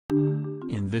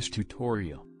In this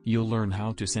tutorial, you'll learn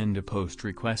how to send a POST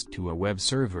request to a web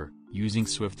server, using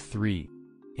Swift 3.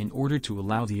 In order to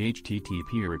allow the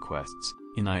HTTP requests,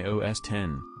 in iOS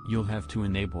 10, you'll have to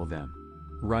enable them.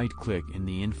 Right-click in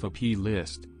the info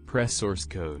plist, press source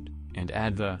code, and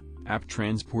add the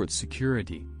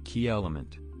NSAppTransportSecurity key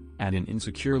element. Add an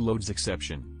insecure loads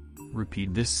exception.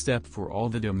 Repeat this step for all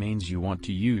the domains you want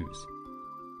to use.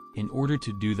 In order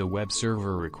to do the web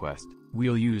server request,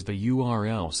 we'll use the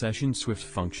NSUrlsession Swift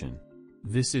function.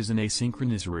 This is an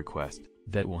asynchronous request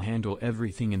that will handle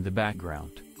everything in the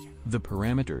background. The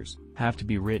parameters have to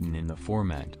be written in the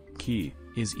format key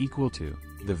is equal to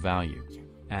the value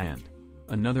and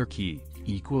another key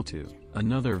equal to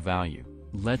another value.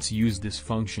 Let's use this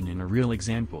function in a real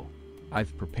example.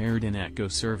 I've prepared an echo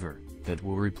server that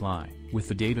will reply with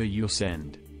the data you'll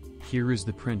send. Here is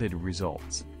the printed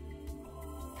results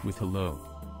with hello,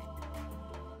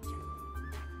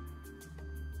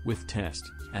 with test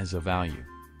as a value.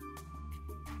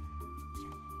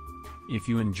 If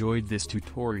you enjoyed this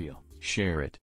tutorial, share it.